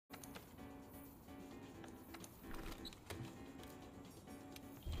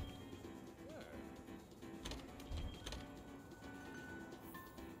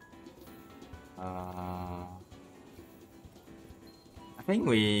I think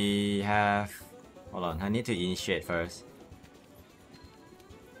we have... Hold on, I need to initiate first.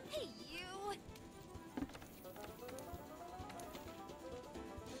 Hey, you!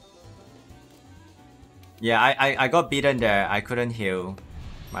 Yeah, I got beaten there. I couldn't heal.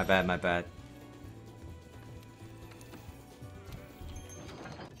 My bad, my bad.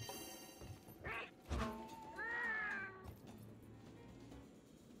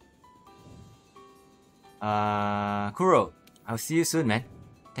 Kuro, I'll see you soon, man.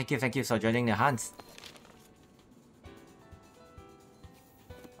 Thank you for joining the hunt.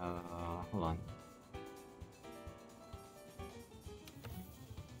 Hold on.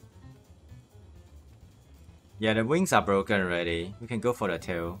 Yeah, the wings are broken already. We can go for the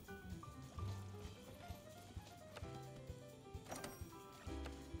tail.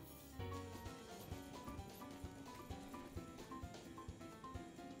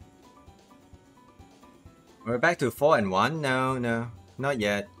 We're back to 4 and 1? No, not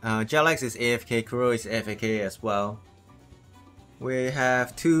yet. Jelex is AFK, Kuro is AFK as well. We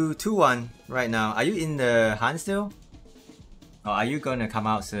have 2-1 right now. Are you in the hunt still? Or are you gonna come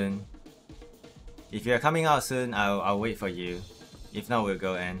out soon? If you're coming out soon, I'll wait for you. If not, we'll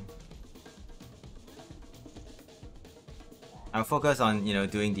go in. I'll focus on, you know,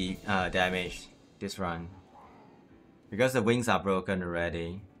 doing the damage this run. Because the wings are broken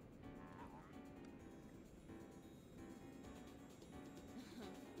already.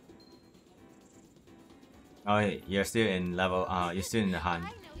 Oh, you're still in level, you're still in the hunt. I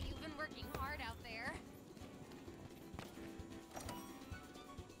know you've been working hard out there.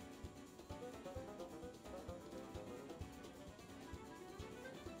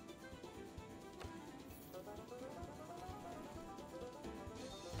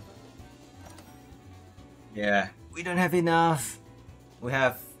 Yeah, we don't have enough. We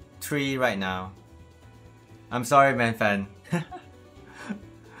have 3 right now. I'm sorry, man, fan.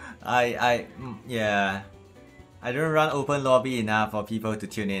 Yeah. I don't run open lobby enough for people to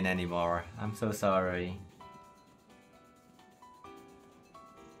tune in anymore. I'm so sorry.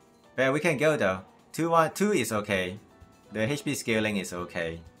 But we can go though. 2 is okay. The HP scaling is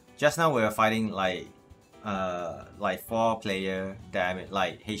okay. Just now we were fighting like 4 player damage,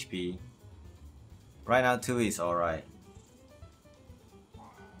 like HP. Right now 2 is alright.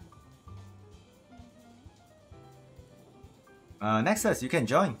 Nexus, you can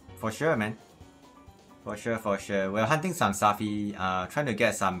join for sure, man. For sure. We're hunting some Safi, trying to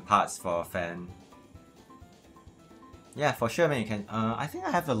get some parts for Fan. Yeah, for sure, man. You can. I think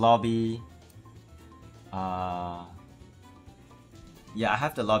I have the lobby. Yeah, I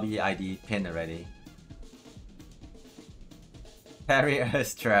have the lobby ID pinned already. Parry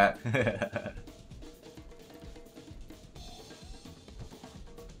Earth Trap.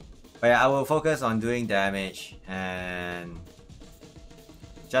 But yeah, I will focus on doing damage and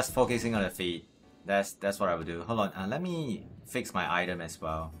just focusing on the feed. That's what I will do. Hold on, let me fix my item as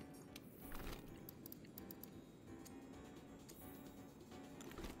well.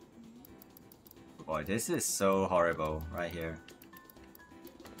 Boy, this is so horrible right here.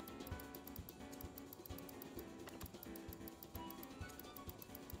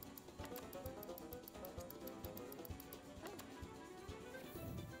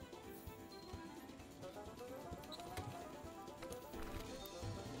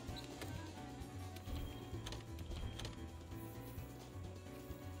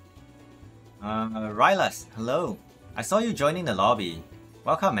 Rylas, hello. I saw you joining the lobby.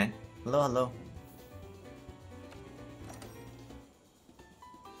 Welcome, man. Hello.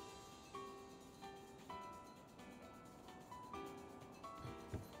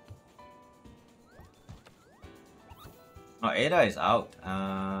 Oh, Ada is out.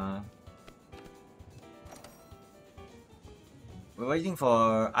 We're waiting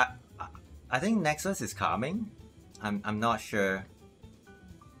for... I think Nexus is coming. I'm not sure.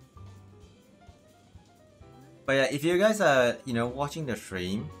 But yeah, if you guys are, you know, watching the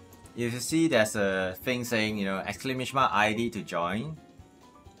stream, if you see there's a thing saying, you know, exclamation mark ID to join,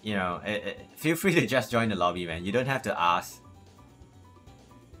 you know, feel free to just join the lobby, man. You don't have to ask.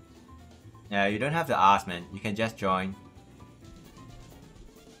 Yeah, you don't have to ask, man. You can just join.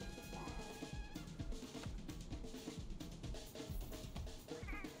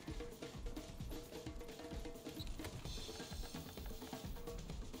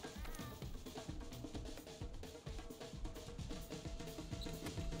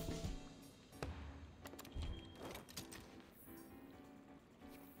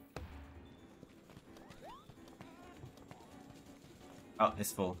 Oh,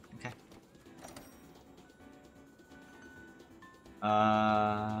 it's full. Okay.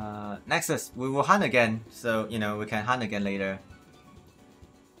 Nexus, we will hunt again, so you know we can hunt again later.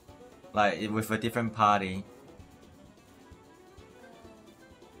 Like with a different party.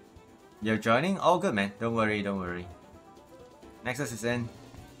 You're joining? All good, man. Don't worry, don't worry. Nexus is in.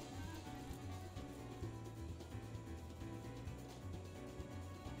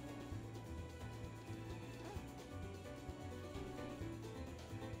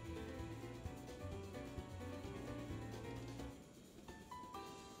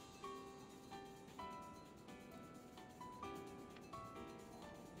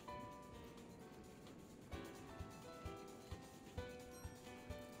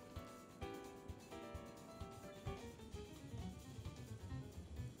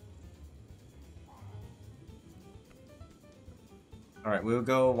 Alright, we'll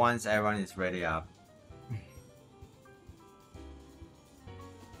go once everyone is ready up.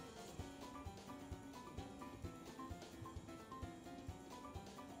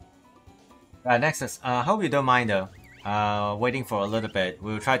 Nexus, hope you don't mind though. Waiting for a little bit.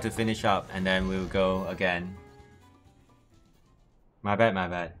 We'll try to finish up and then we'll go again. My bad, my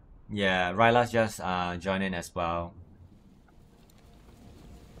bad. Yeah, Ryla's just joined in as well.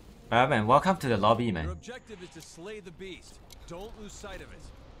 Man, welcome to the lobby, man. Your objective is to slay the beast. Don't lose sight of it.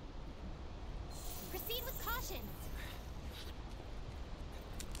 Proceed with caution.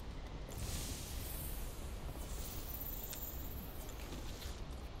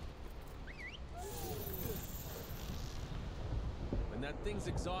 When that thing's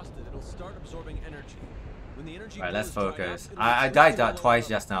exhausted, it'll start absorbing energy. When the energy Alright, let's goes dry focus. up, I it'll died slowly twice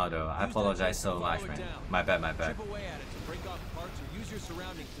level just now though. I Use that apologize chance so to much, follow it man. down. My bad, my bad. Chip away at it to break off parts or use your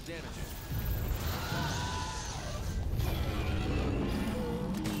surroundings to damage it.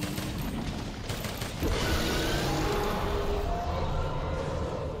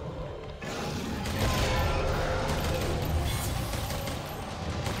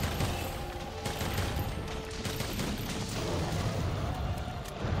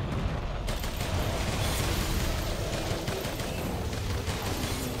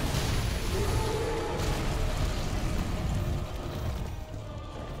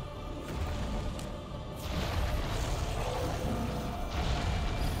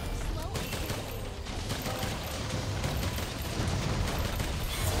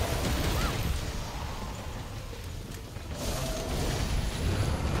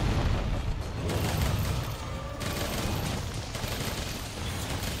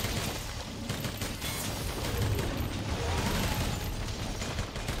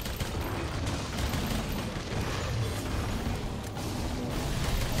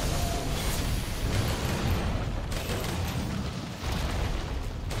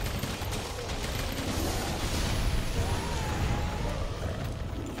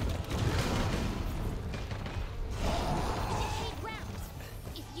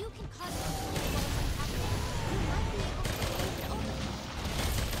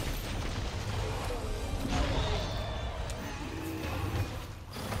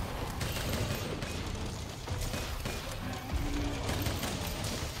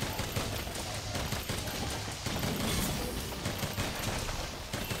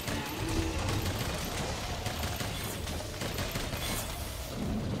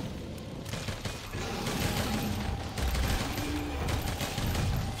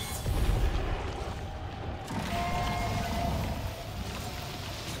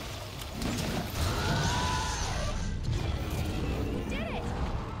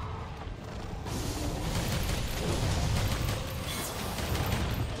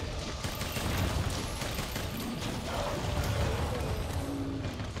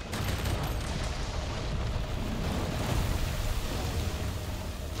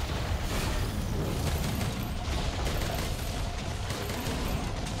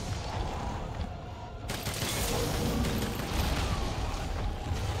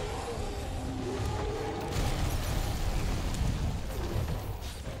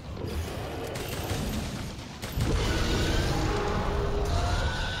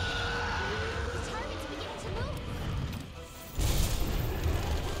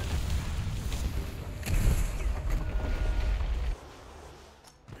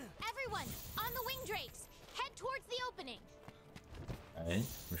 Okay,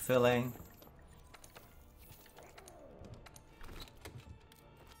 refilling.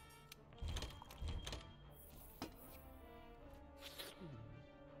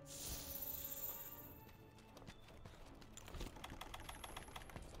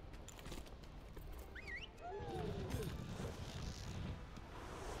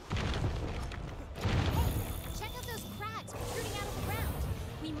 Check out those crabs protruding out of the ground.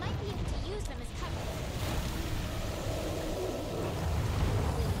 We might be able to use them as cover.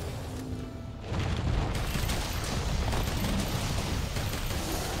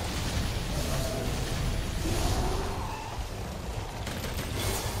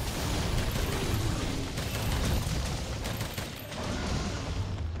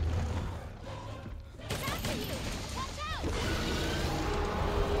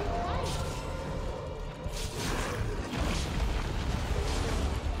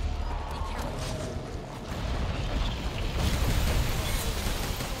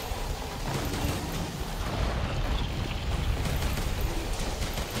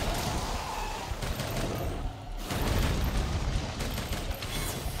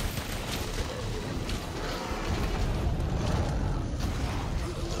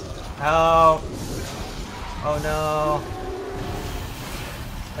 Help! Oh no!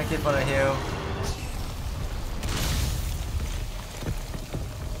 Thank you for the heal.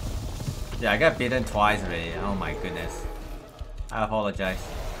 Yeah, I got beaten twice already. Oh my goodness. I apologize.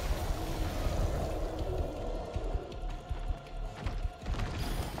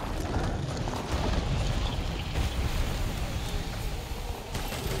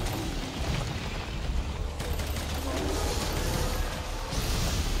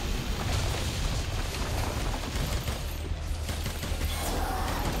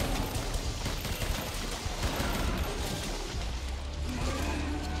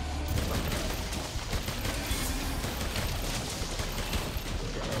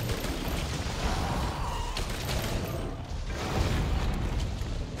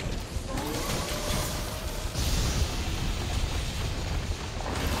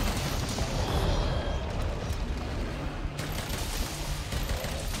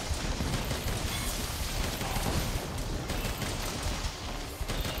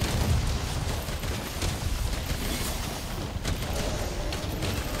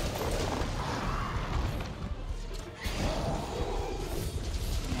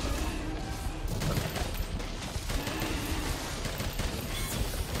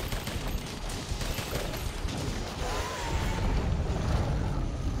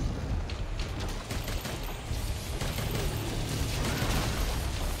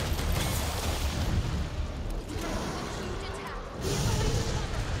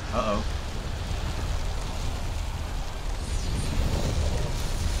 Uh-oh.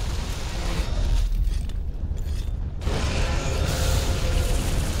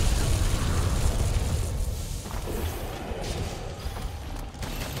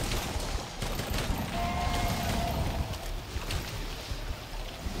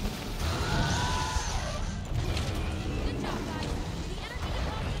 Good job, guys. The energy deposit is almost exhausted. Just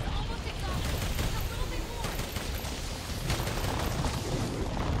a little bit more.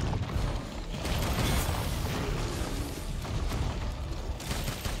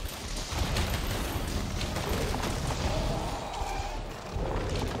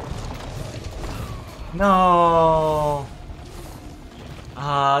 No!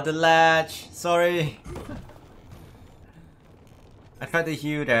 Ah, the ledge. Sorry. I tried to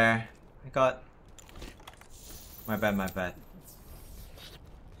heal there. I got... My bad, my bad.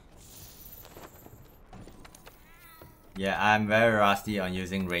 Yeah, I'm very rusty on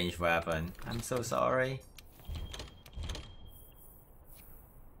using ranged weapon. I'm so sorry.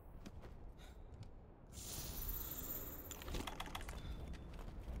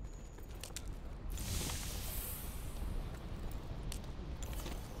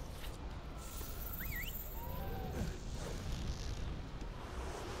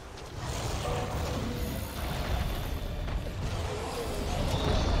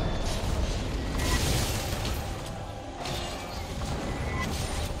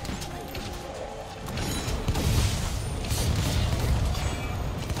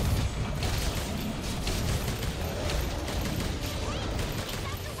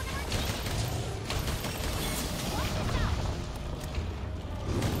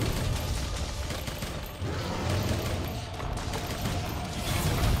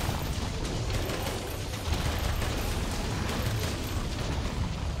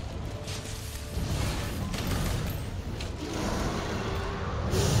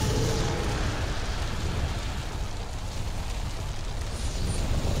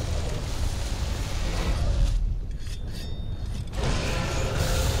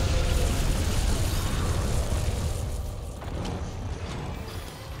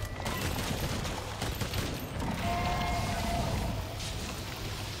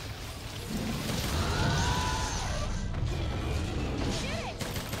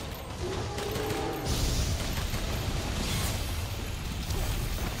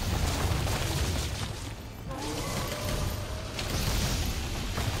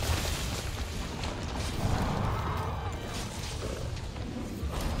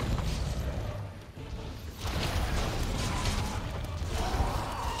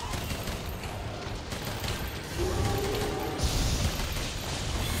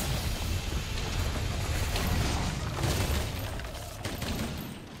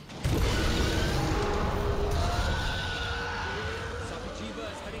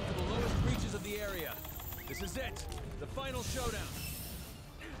 This is it. The final showdown.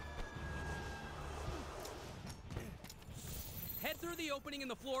 Head through the opening in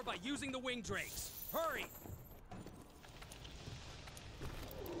the floor by using the wing drakes. Hurry!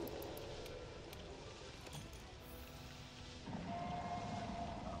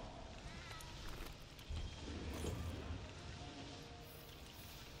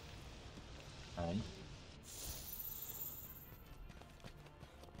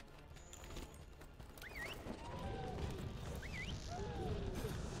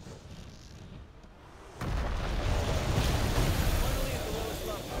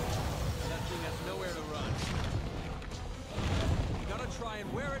 try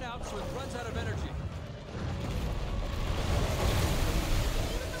and wear it out so it runs out of energy.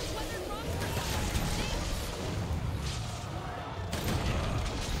 Use those weathered rocks for something.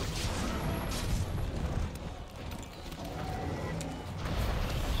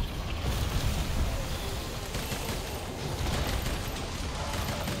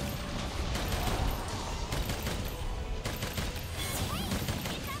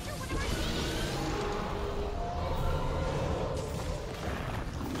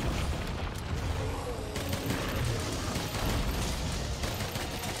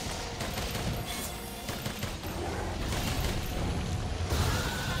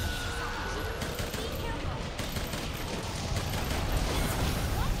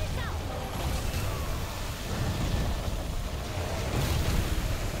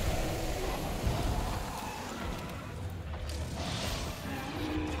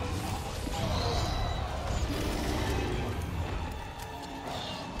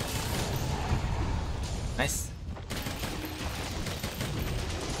 Nice.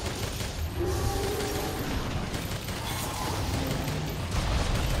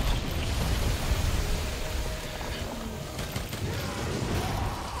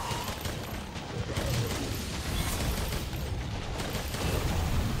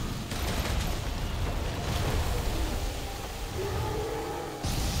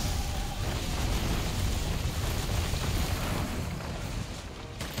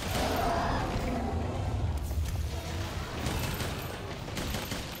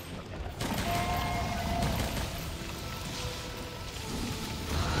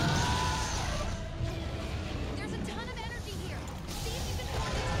 There's a ton of energy here. See if you can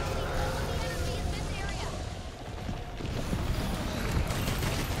harness all the energy in this area.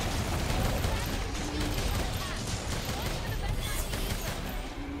 Shield you from attack. Watch for the best time to use them.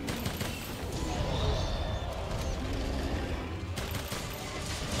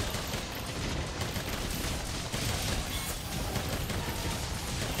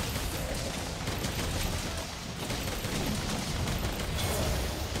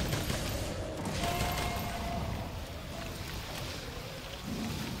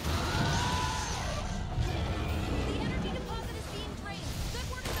 The energy deposit is being drained. Good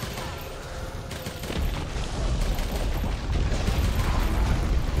work so far.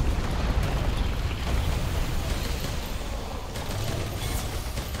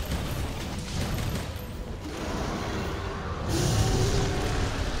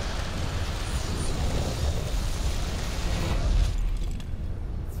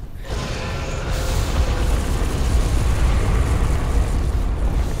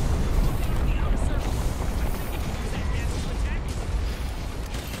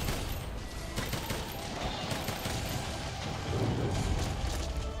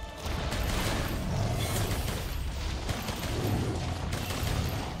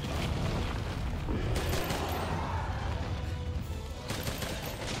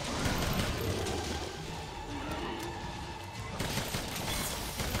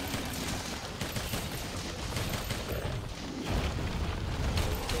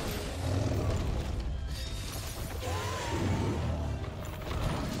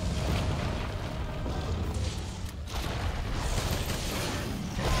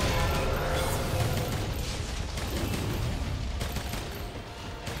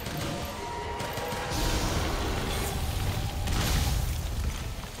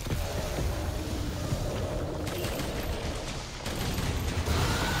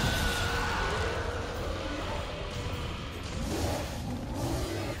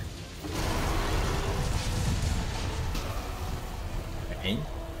 Okay.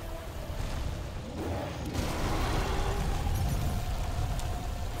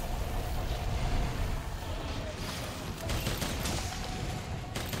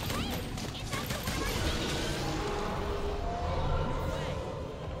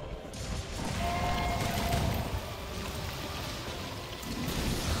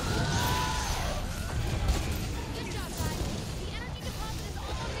 Good job, guys. The energy deposit is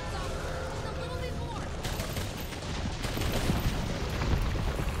almost exhausted. Just a little bit more.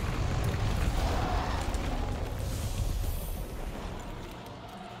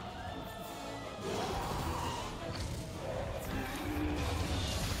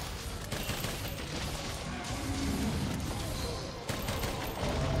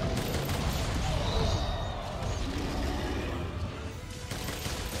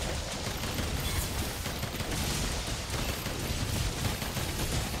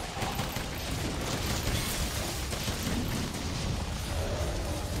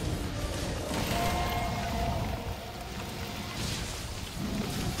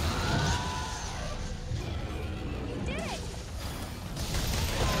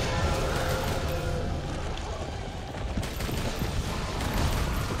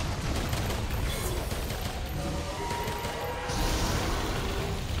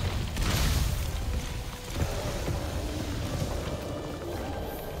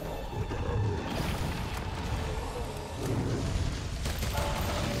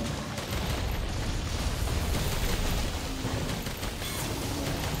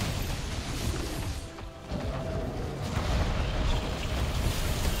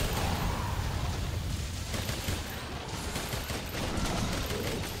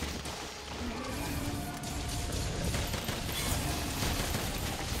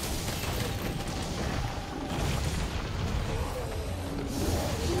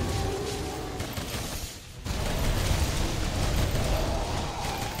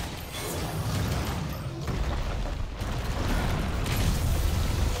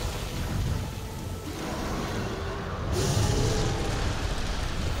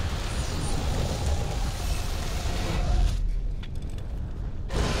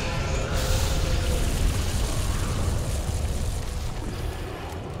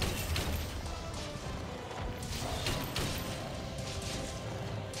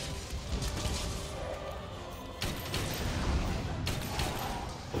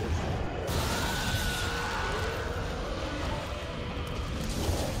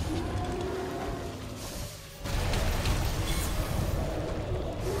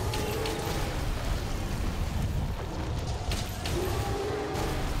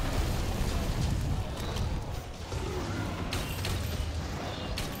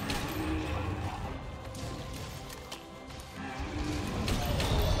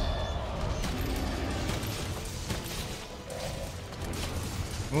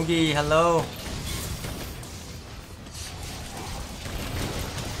 Mugi, hello.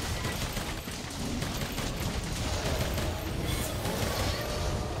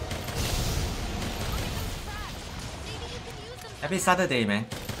 Happy Saturday, man.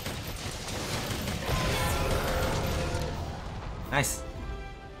 Nice.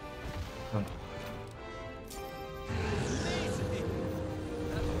 Oh. Amazing.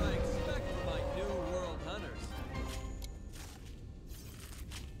 That's what I expect from my new world hunters.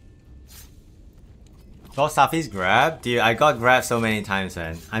 Got Safi's grab? Dude, I got grabbed so many times,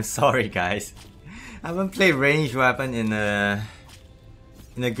 man. I'm sorry, guys. I haven't played ranged weapon in a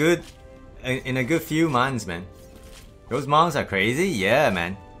good few months, man. Those mounts are crazy? Yeah,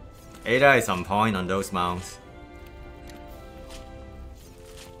 man. Ada is on point on those mounts.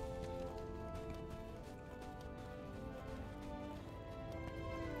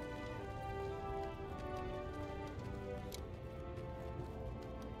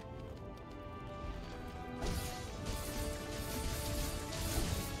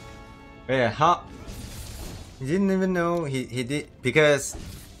 Yeah, how? He didn't even know he did, because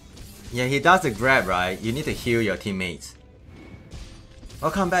yeah, he does the grab, right? You need to heal your teammates.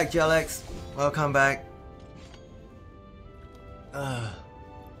 Welcome back, Jelex. Welcome back.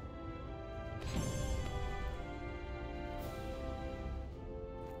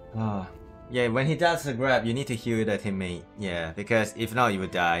 Yeah, when he does the grab, you need to heal the teammate. Yeah, because if not, you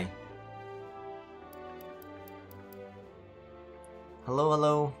would die. Hello,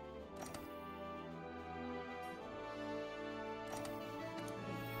 hello.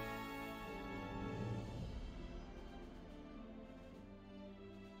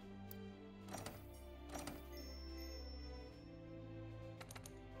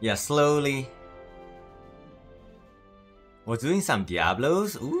 Yeah, slowly. We're doing some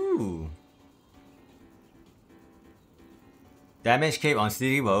Diablos? Ooh. Damage cape on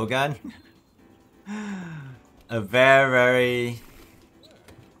City Bowgun? A very, very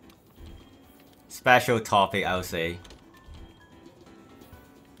special topic, I would say.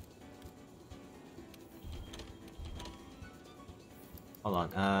 Hold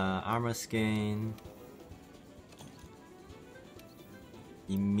on, armor skin.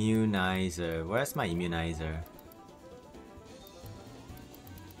 Immunizer. Where's my immunizer?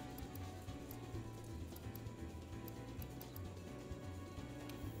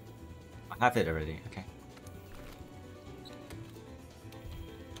 I have it already, okay.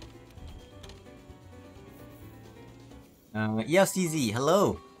 ELCZ,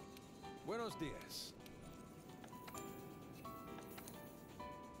 hello! Buenos dias.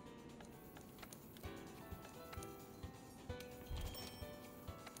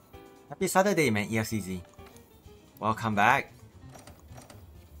 Happy Saturday, man, ELCZ. Welcome back.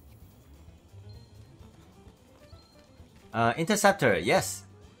 Interceptor, yes.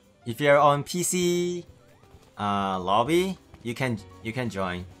 If you're on PC lobby, you can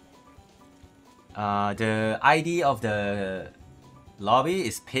join. The ID of the lobby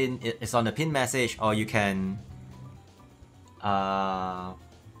is it's on the pin message, or you can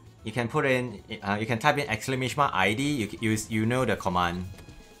put in you can type in exclamation ID. You know the command.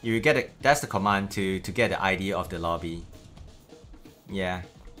 You get it. That's the command to get the ID of the lobby. Yeah.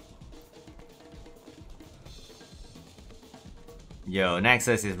 Yo,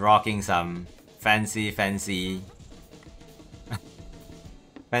 Nexus is rocking some fancy fancy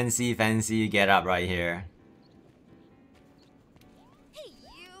get up right here. Hey,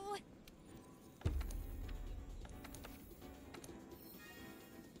 you.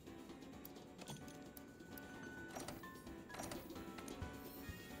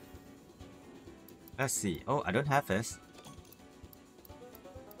 Let's see. Oh, I don't have this.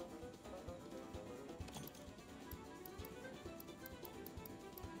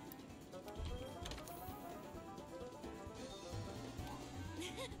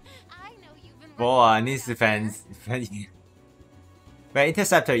 I know you've been Boa needs to fence. But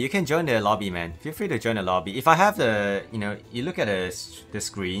Interceptor, you can join the lobby, man. Feel free to join the lobby. If I have the, you look at the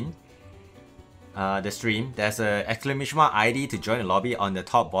screen, the stream. There's a exclamation mark ID to join the lobby on the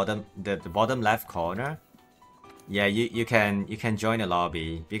top bottom, the bottom left corner. Yeah, you can join the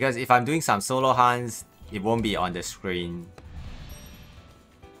lobby, because if I'm doing some solo hunts, it won't be on the screen.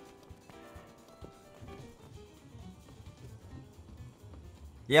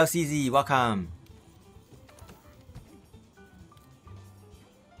 LCZ, welcome.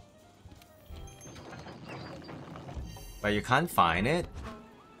 But you can't find it?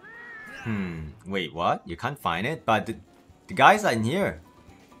 Wait, what? You can't find it? But the guys are in here.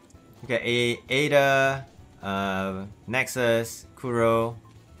 Okay, Ada, Nexus, Kuro,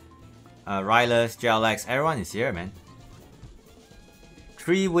 Rylus, Jalex, everyone is here, man.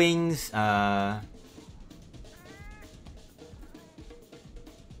 3 wings,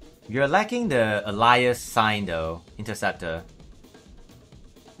 you're lacking the Elias sign though, Interceptor.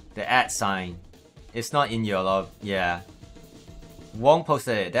 The @ sign. It's not in your log. Yeah. Wong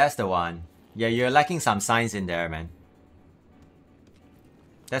posted it, that's the one. Yeah, you're lacking some signs in there, man.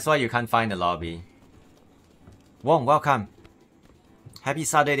 That's why you can't find the lobby. Wong, welcome. Happy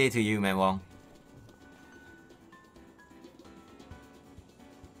Saturday to you, man, Wong.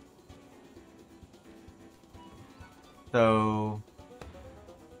 So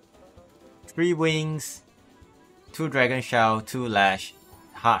 3 wings, 2 dragon shell, 2 lash,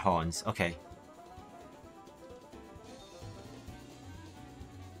 heart horns. Okay.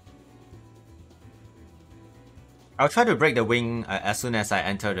 I'll try to break the wing as soon as I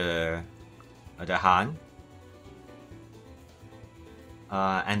enter the Han.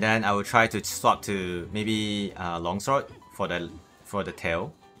 And then I will try to swap to maybe longsword for the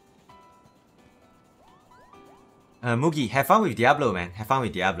tail. Mugi, have fun with Diablo, man. Have fun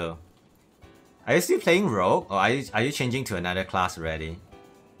with Diablo. Are you still playing Rogue, or are you changing to another class already?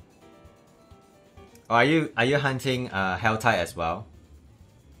 Or are you hunting Helltide as well?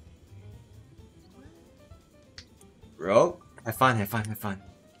 Rogue, have fun, have fun, have fun.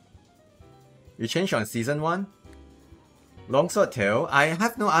 You changed on season 1? Longsword tail. I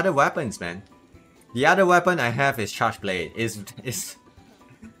have no other weapons, man. The other weapon I have is Charge Blade. It's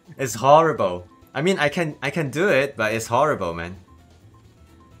horrible. I mean, I can do it, but it's horrible, man.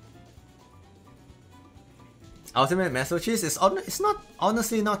 Ultimate Mesochis is it's not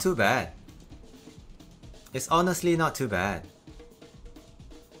honestly not too bad. It's honestly not too bad.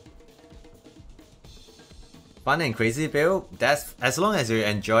 Fun and crazy build. That's as long as you're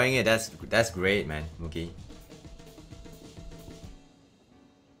enjoying it. That's great, man, Mugi.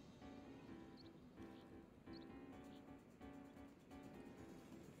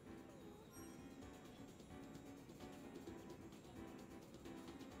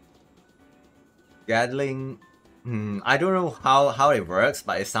 Gatling. I don't know how it works,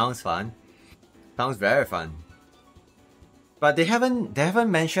 but it sounds fun. Sounds very fun. But they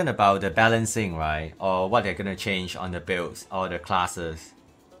haven't mentioned about the balancing, right? Or what they're gonna change on the builds or the classes.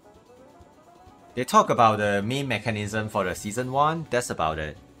 They talk about the main mechanism for the season 1. That's about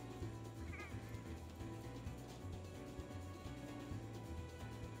it.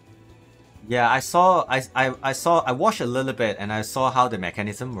 Yeah, I watched a little bit and I saw how the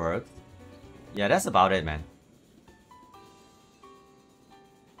mechanism works. Yeah, that's about it, man.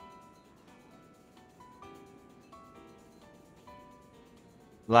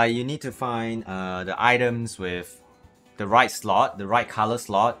 Like, you need to find the items with the right slot, the right color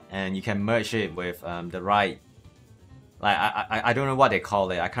slot, and you can merge it with the right. Like, I don't know what they call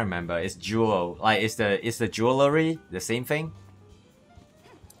it. I can't remember. It's jewel. Like, it's the jewelry the same thing?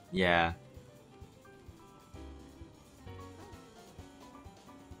 Yeah.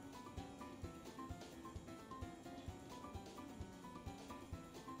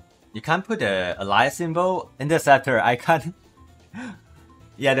 You can't put the Elias symbol? Interceptor, I can't.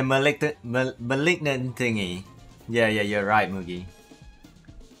 Yeah, the malignant thingy. Yeah, you're right, Mugi.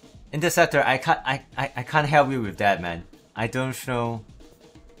 Interceptor, I can't help you with that, man. I don't know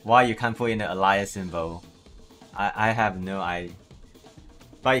why you can't put in the Elias symbol. I have no idea.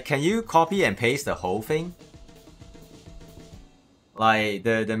 But can you copy and paste the whole thing? Like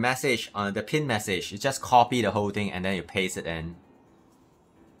the message on the pin message, you just copy the whole thing and then you paste it in.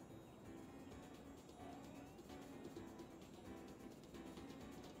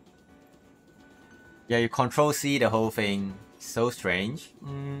 Yeah, you control C the whole thing. So strange.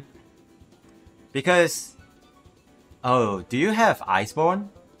 Because... Oh, do you have Iceborne?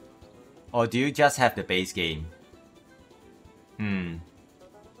 Or do you just have the base game?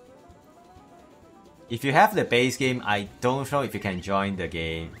 If you have the base game, I don't know if you can join the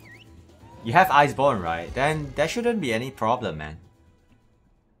game. You have Iceborne, right? Then there shouldn't be any problem, man.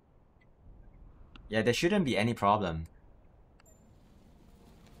 Yeah, there shouldn't be any problem.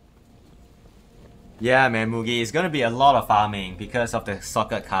 Yeah, man, Mugi, it's gonna be a lot of farming because of the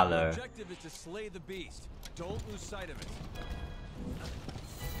socket color. The objective is to slay the beast. Don't lose sight of it.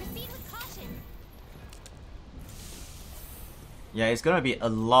 Proceed with caution. Yeah, it's gonna be a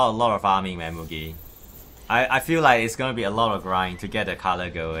lot of farming, man, Mugi. I feel like it's gonna be a lot of grind to get the color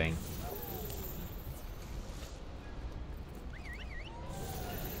going.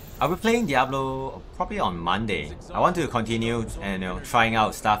 I'll be playing Diablo probably on Monday. I want to continue and trying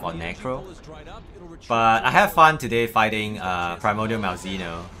out stuff on Necro. But I have fun today fighting Primordial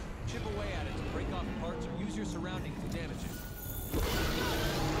Malzeno. Chip away at it to break off parts or use your surroundings to damage it.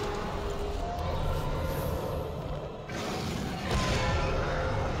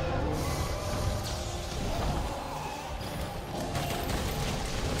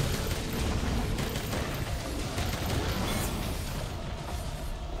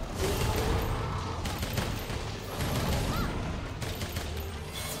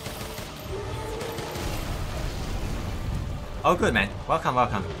 Oh, good, man. Welcome,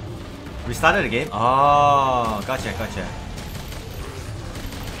 welcome. Restarted the game? Oh, gotcha, gotcha.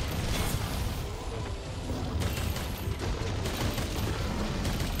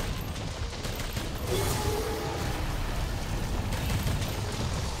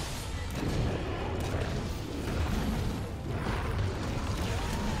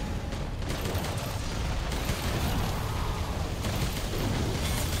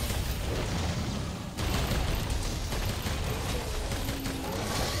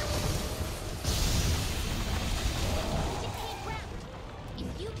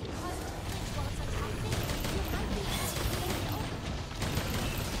 If you can cause it to flinch while it's on top of it, you might be able to get it open.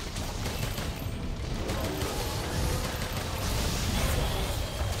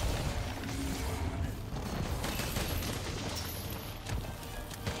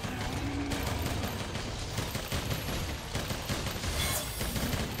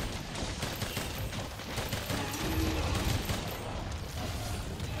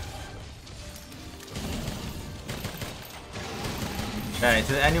 Okay,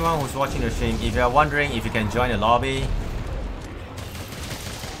 to anyone who's watching the stream, if you're wondering if you can join the lobby,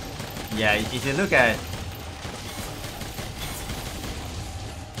 yeah, if you look at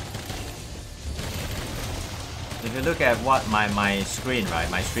what my screen, right,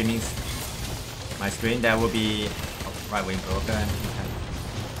 my screen, there will be right wing broken. Okay.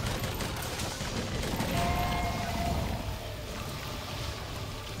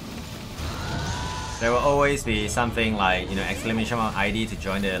 There will always be something like, you know, exclamation mark ID to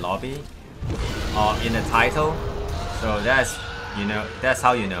join the lobby, or in the title. So that's, you know, that's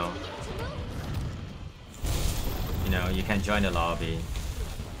how you know. You know, you can join the lobby.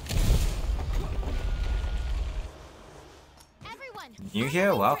 Everyone, New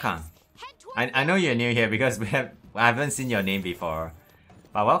here? Welcome. head toward I know you're new here because I haven't seen your name before.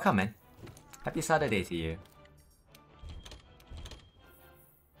 But welcome, man. Happy Saturday to you.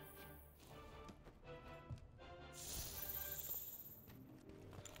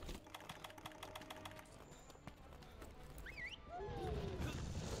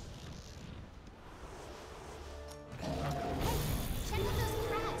 check out those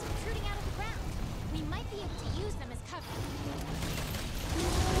crabs protruding out of the ground. We might be able to use them as cover.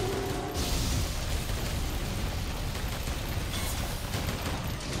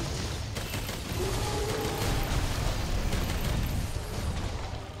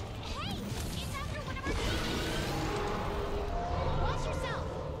 Hey! It's after one of our teams! Watch yourself!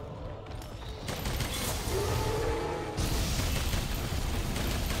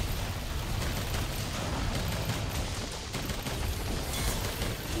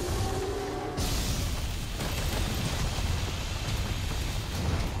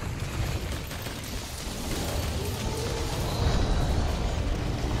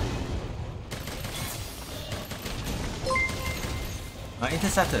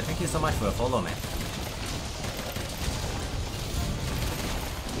 Interceptor, thank you so much for your follow, man.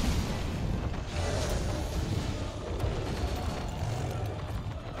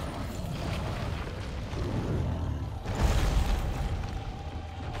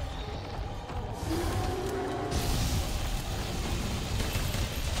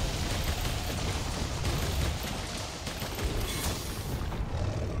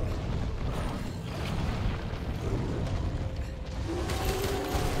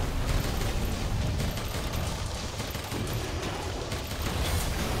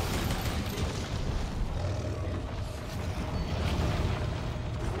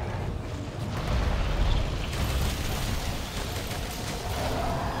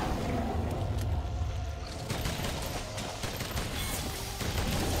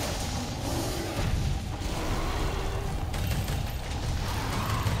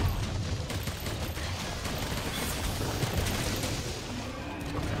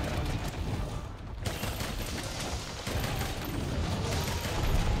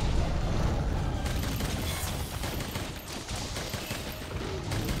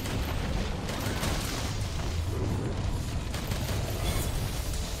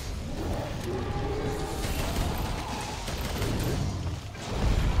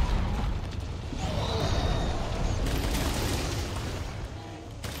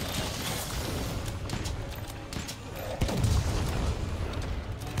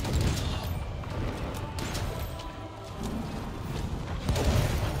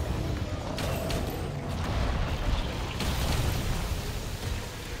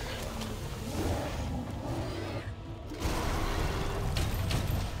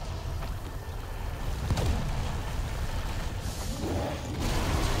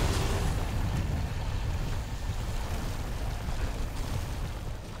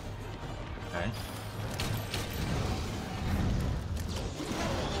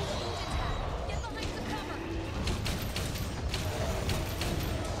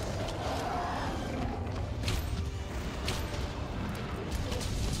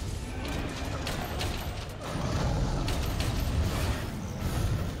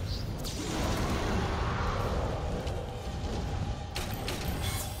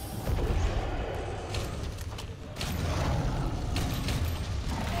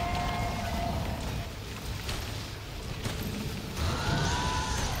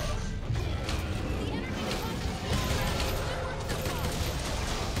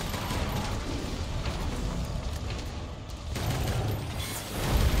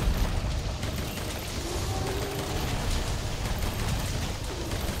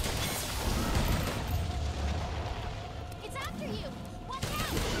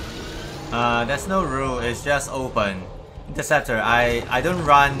 There's no rule, it's just open. Interceptor, I don't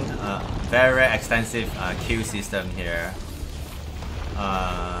run very extensive queue system here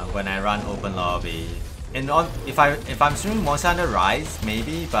when I run open lobby. If I'm streaming Monster Hunter Rise,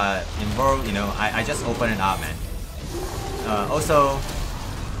 maybe, but in World, you know, I just open it up, man. Also,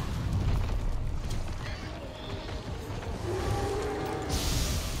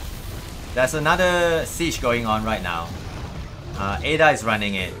 there's another siege going on right now. Ada is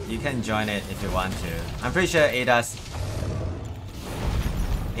running it. You can join it if you want to. I'm pretty sure Ada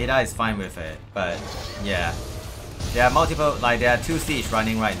is fine with it, but yeah. There are multiple, like there are 2 siege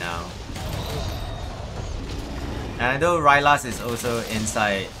running right now. And I know Rylas is also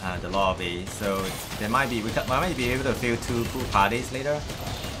inside the lobby, so there might be, we might be able to fill 2 pool parties later.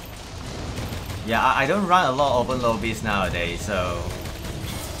 Yeah, I don't run a lot of open lobbies nowadays, so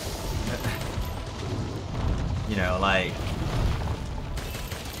you know, like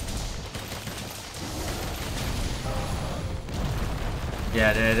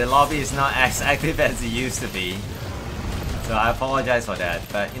yeah, the lobby is not as active as it used to be. So I apologize for that,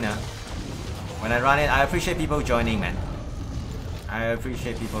 but you know, when I run it, I appreciate people joining, man. I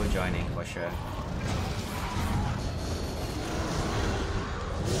appreciate people joining for sure.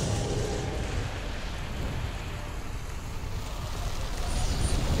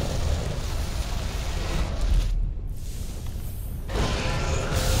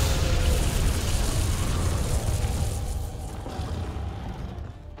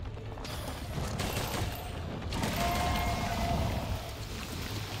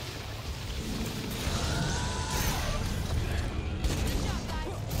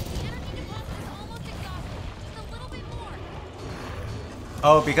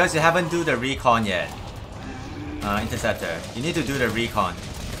 Oh, because you haven't do the recon yet. Interceptor. You need to do the recon.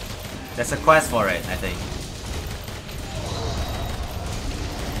 There's a quest for it, I think.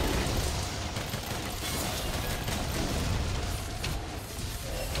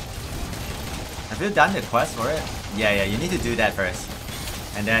 Have you done the quest for it? Yeah, you need to do that first.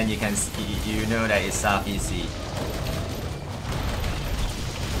 And then you can you know that it's Southeast Sea.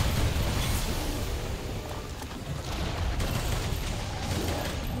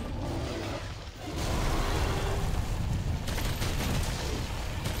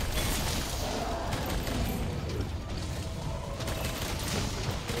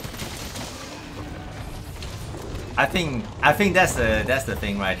 I think that's the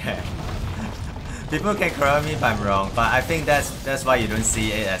thing right there. People can correct me if I'm wrong, but I think that's why you don't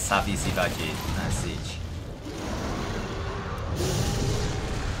see it as Southeast Sea budget siege.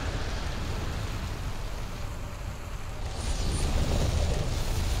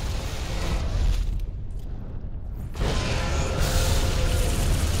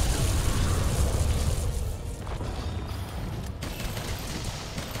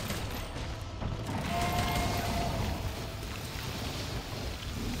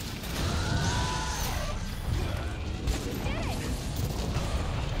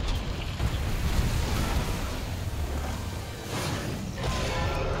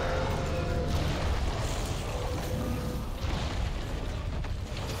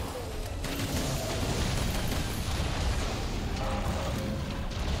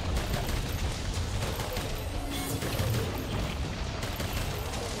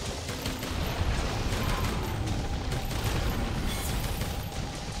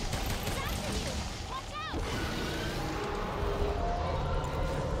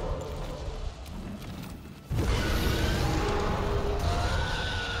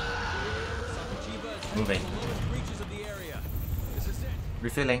 Moving.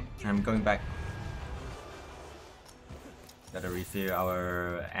 Refilling. I'm going back. Gotta refill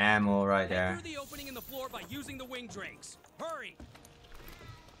our ammo right there. Through the opening in the floor by using the wing drakes. Hurry!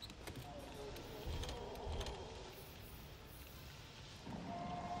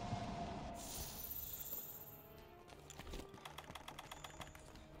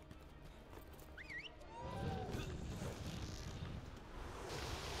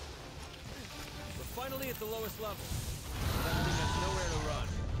 Finally at the lowest level. That thing has nowhere to run.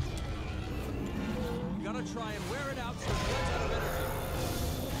 You gotta try and wear it out so it runs out of energy.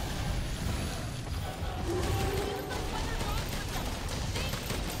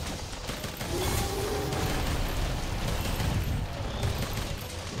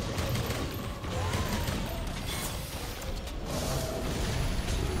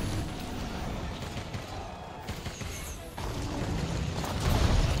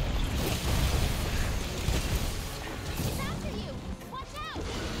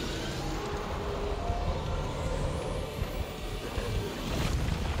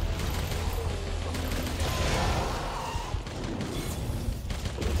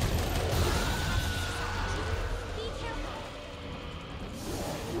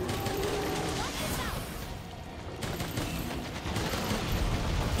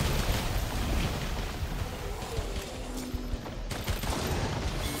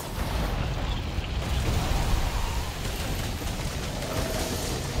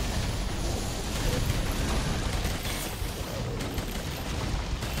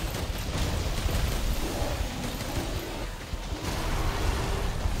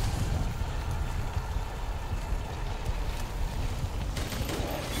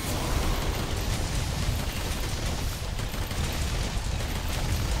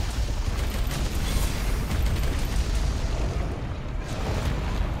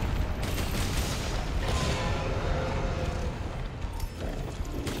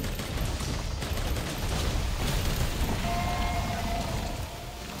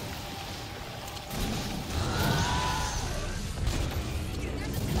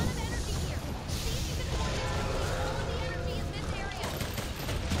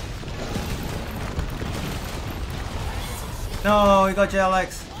 No, we got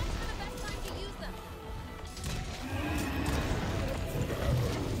JLX. Watch for the best time to use them.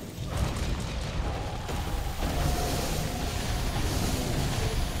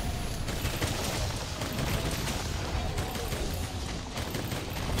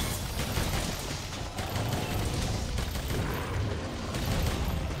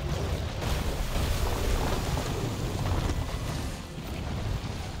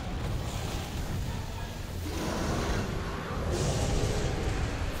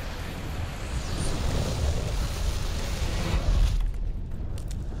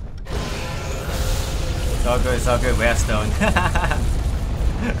 It's all good, we have stone.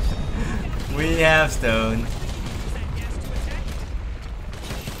 We have stone.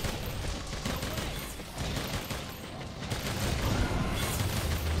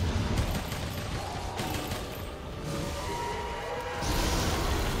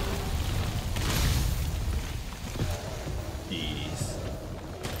 Jeez.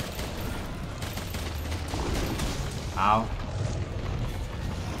 Ow.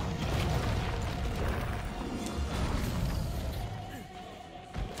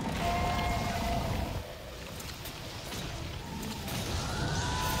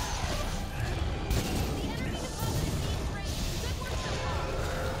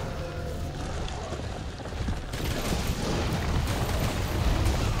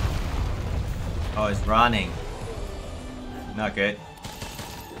 Oh, it's running. Not good.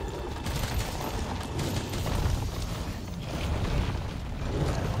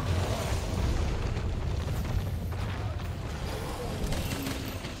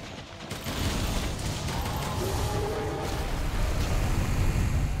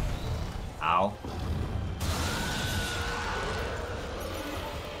 Ow.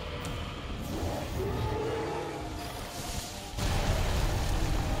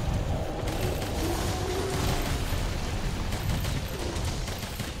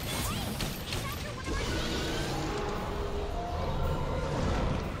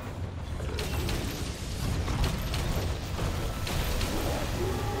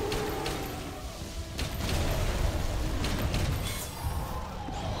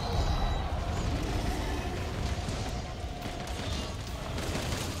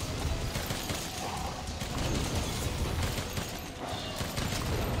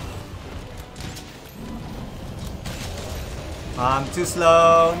 I'm too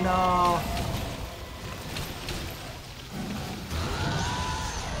slow, no.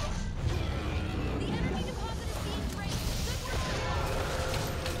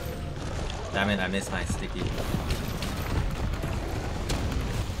 Damn it, I missed my sticky.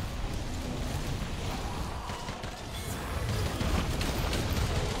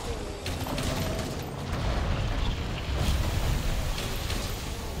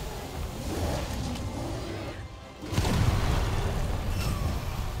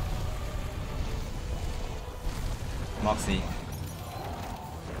 Moxie.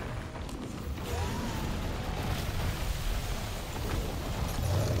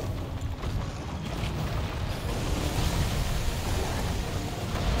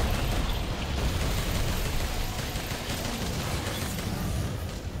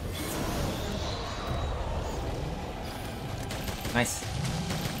 Nice.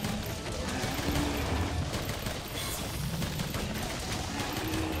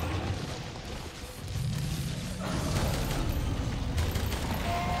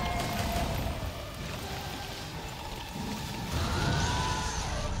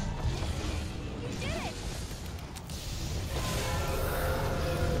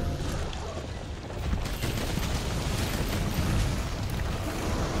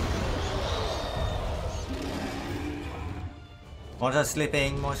 Monster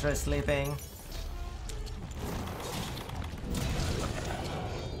sleeping, monster sleeping.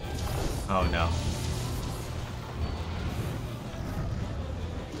 Oh no.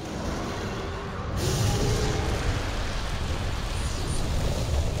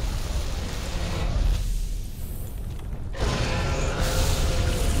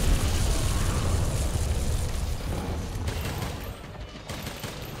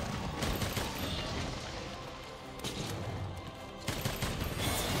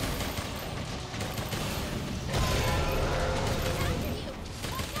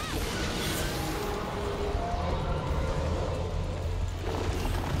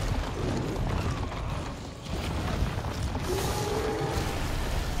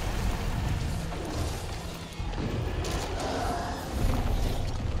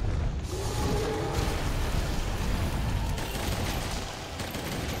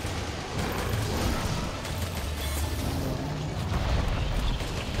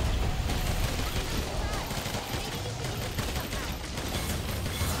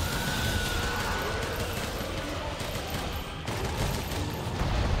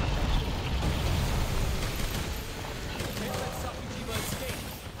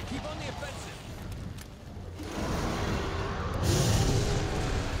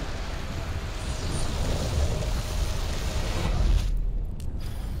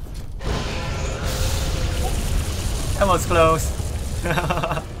 That was close.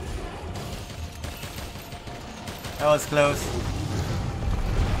 That was close.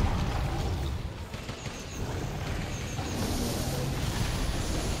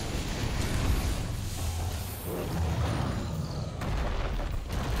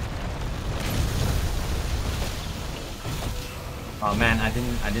 Oh man, I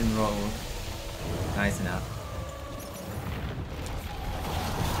didn't roll nice enough.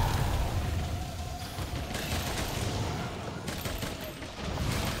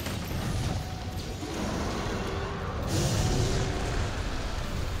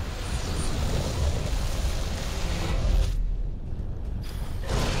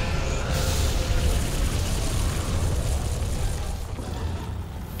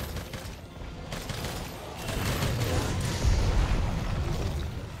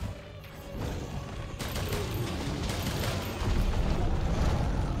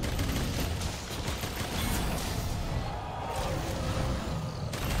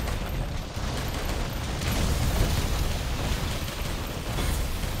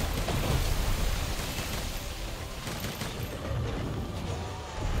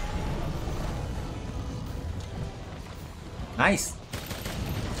 Nice.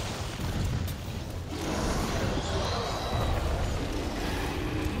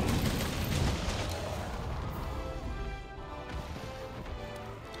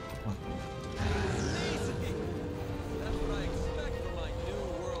 That's what I expect from my new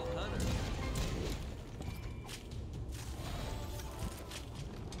world hunter.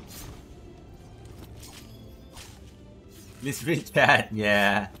 This rich bad,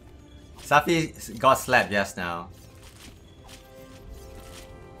 yeah. Safi got slapped just now.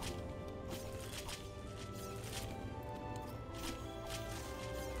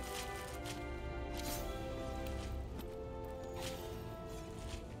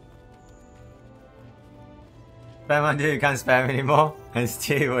 Spam until you can't spam anymore and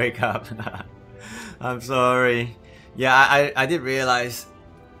still wake up. I'm sorry. Yeah, I did realize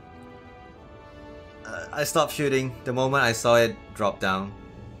I stopped shooting the moment I saw it drop down.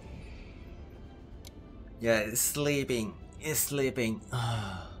 Yeah, it's sleeping. It's sleeping.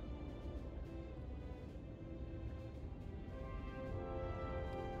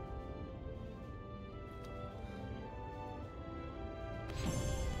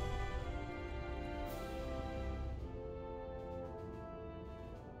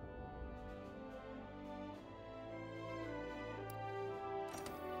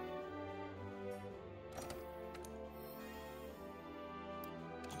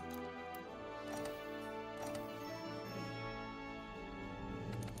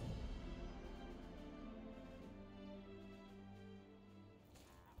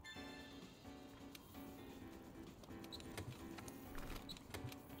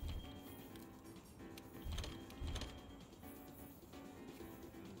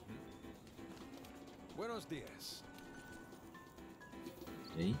 Buenos dias.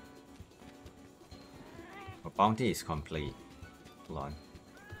 See? The bounty is complete. Hold on.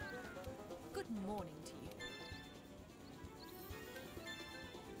 Good morning to you.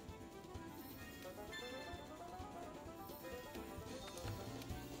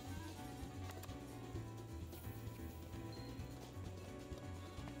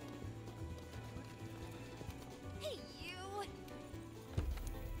 Hey, you!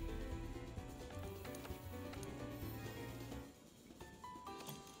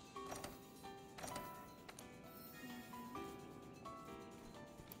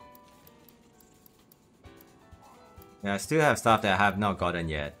 Yeah, I still have stuff that I have not gotten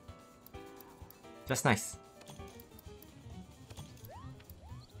yet. Just nice.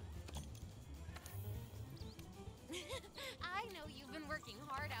 I know you've been working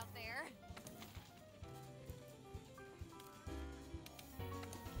hard out there.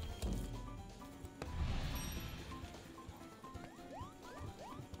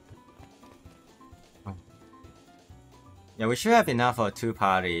 Yeah, we should have enough for 2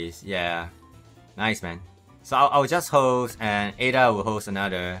 parties. Yeah. Nice, man. So I'll just host, and Ada will host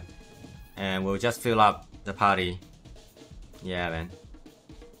another, and we'll just fill up the party. Yeah, man.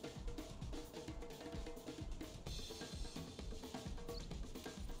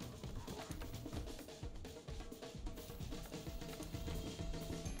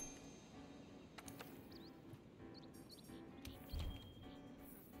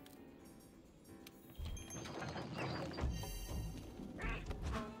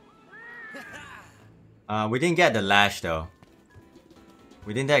 We didn't get the lash though.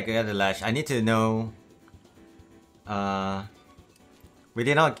 We didn't get the lash. I need to know. We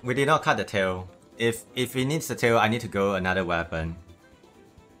did not cut the tail. If it needs the tail, I need to go another weapon.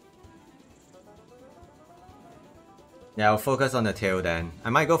 Yeah, I'll focus on the tail then. I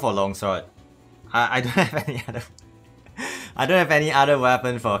might go for longsword. I don't have any other... I don't have any other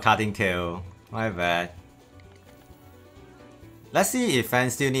weapon for cutting tail. My bad. Let's see if Fan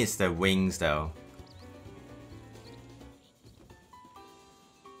still needs the wings though.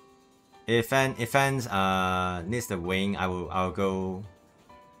 If Fan needs the wing, I'll go.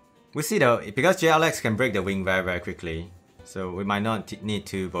 We'll see though, because JLX can break the wing very quickly, so we might not need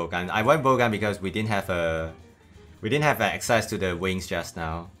 2 bowgun. I went bowgun because we didn't have access to the wings just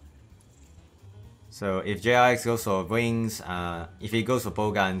now. So if JLX goes for wings, if he goes for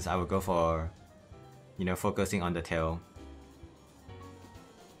bowguns, I will go for, you know, focusing on the tail.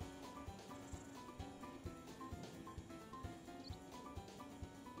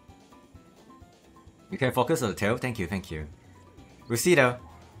 You can focus on the tail. Thank you, thank you. We'll see though.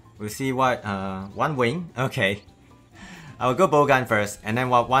 We'll see what. 1 wing. Okay. I will go bowgun first, and then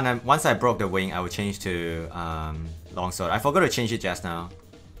once I broke the wing, I will change to longsword. I forgot to change it just now.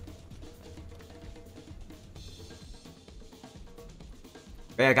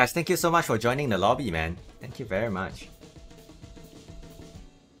 But yeah, guys, thank you so much for joining the lobby, man. Thank you very much.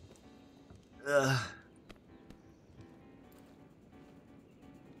 Ugh.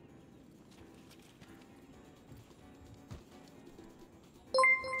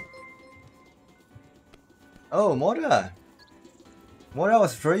 Oh, Mora! Mora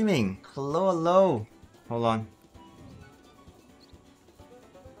was streaming! Hello, hello! Hold on.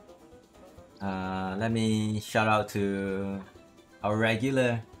 Let me shout out to our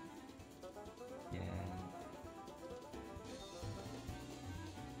regular. Yeah.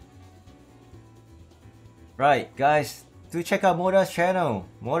 Right, guys, do check out Mora's channel.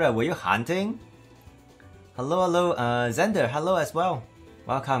 Mora, were you hunting? Hello, hello, Zender, hello as well.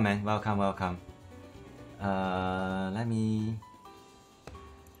 Welcome, man. Welcome, welcome. Let me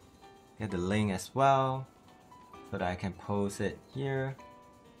get the link as well so that I can post it here.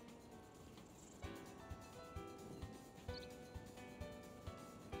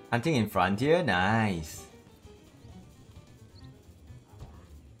 Hunting in Frontier, nice.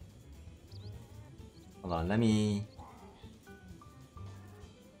 Hold on, let me.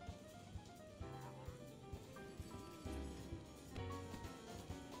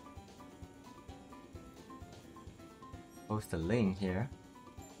 Post the link here.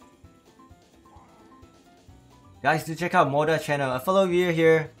 Guys, do check out Moda's channel. A fellow viewer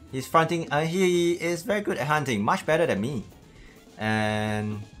here. He's fronting. He is very good at hunting, much better than me.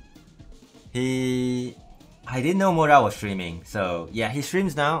 And I didn't know Moda was streaming. So yeah, he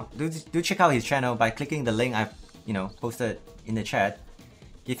streams now. Do check out his channel by clicking the link I've posted in the chat.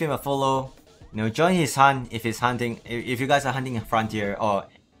 Give him a follow. Join his hunt if he's hunting. If you guys are hunting in Frontier, or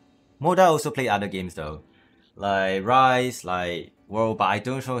Moda also play other games though, like Rise, like World, but I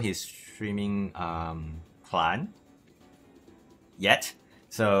don't show his streaming plan yet.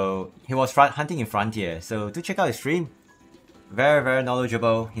 So he was hunting in Frontier, so do check out his stream. Very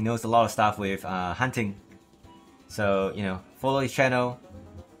knowledgeable. He knows a lot of stuff with hunting. So follow his channel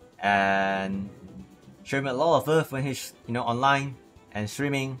and show him a lot of love when he's online and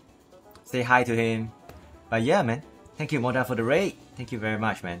streaming. Say hi to him. But yeah, man, thank you Moda for the raid. Thank you very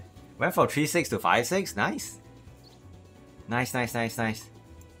much, man. Went for 3-6 to 5-6. Nice. Nice.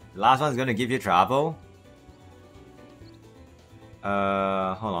 The last one's gonna give you trouble.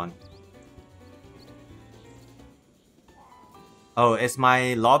 Hold on. Oh, is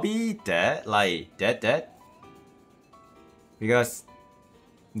my lobby dead? Like, dead? Because,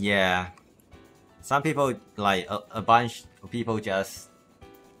 yeah. Some people, like, a bunch of people just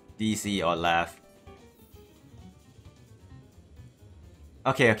DC or left.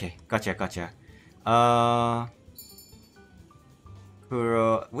 Okay. Gotcha.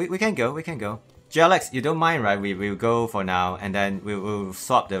 Kuro, we can go. JLX, you don't mind, right? We'll go for now, and then we'll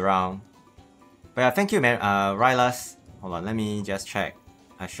swap the round. But yeah, thank you, man. Rylas. Hold on, let me just check.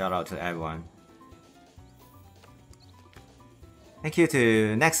 A shout out to everyone. Thank you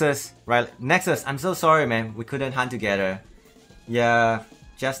to Nexus. Right, Nexus, I'm so sorry, man. We couldn't hunt together. Yeah,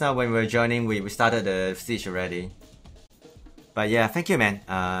 just now when we were joining, we started the siege already. But yeah, thank you, man.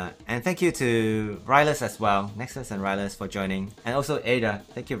 And thank you to Rylas as well. Nexus and Rylas for joining. And also Ada,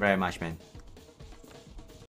 thank you very much, man.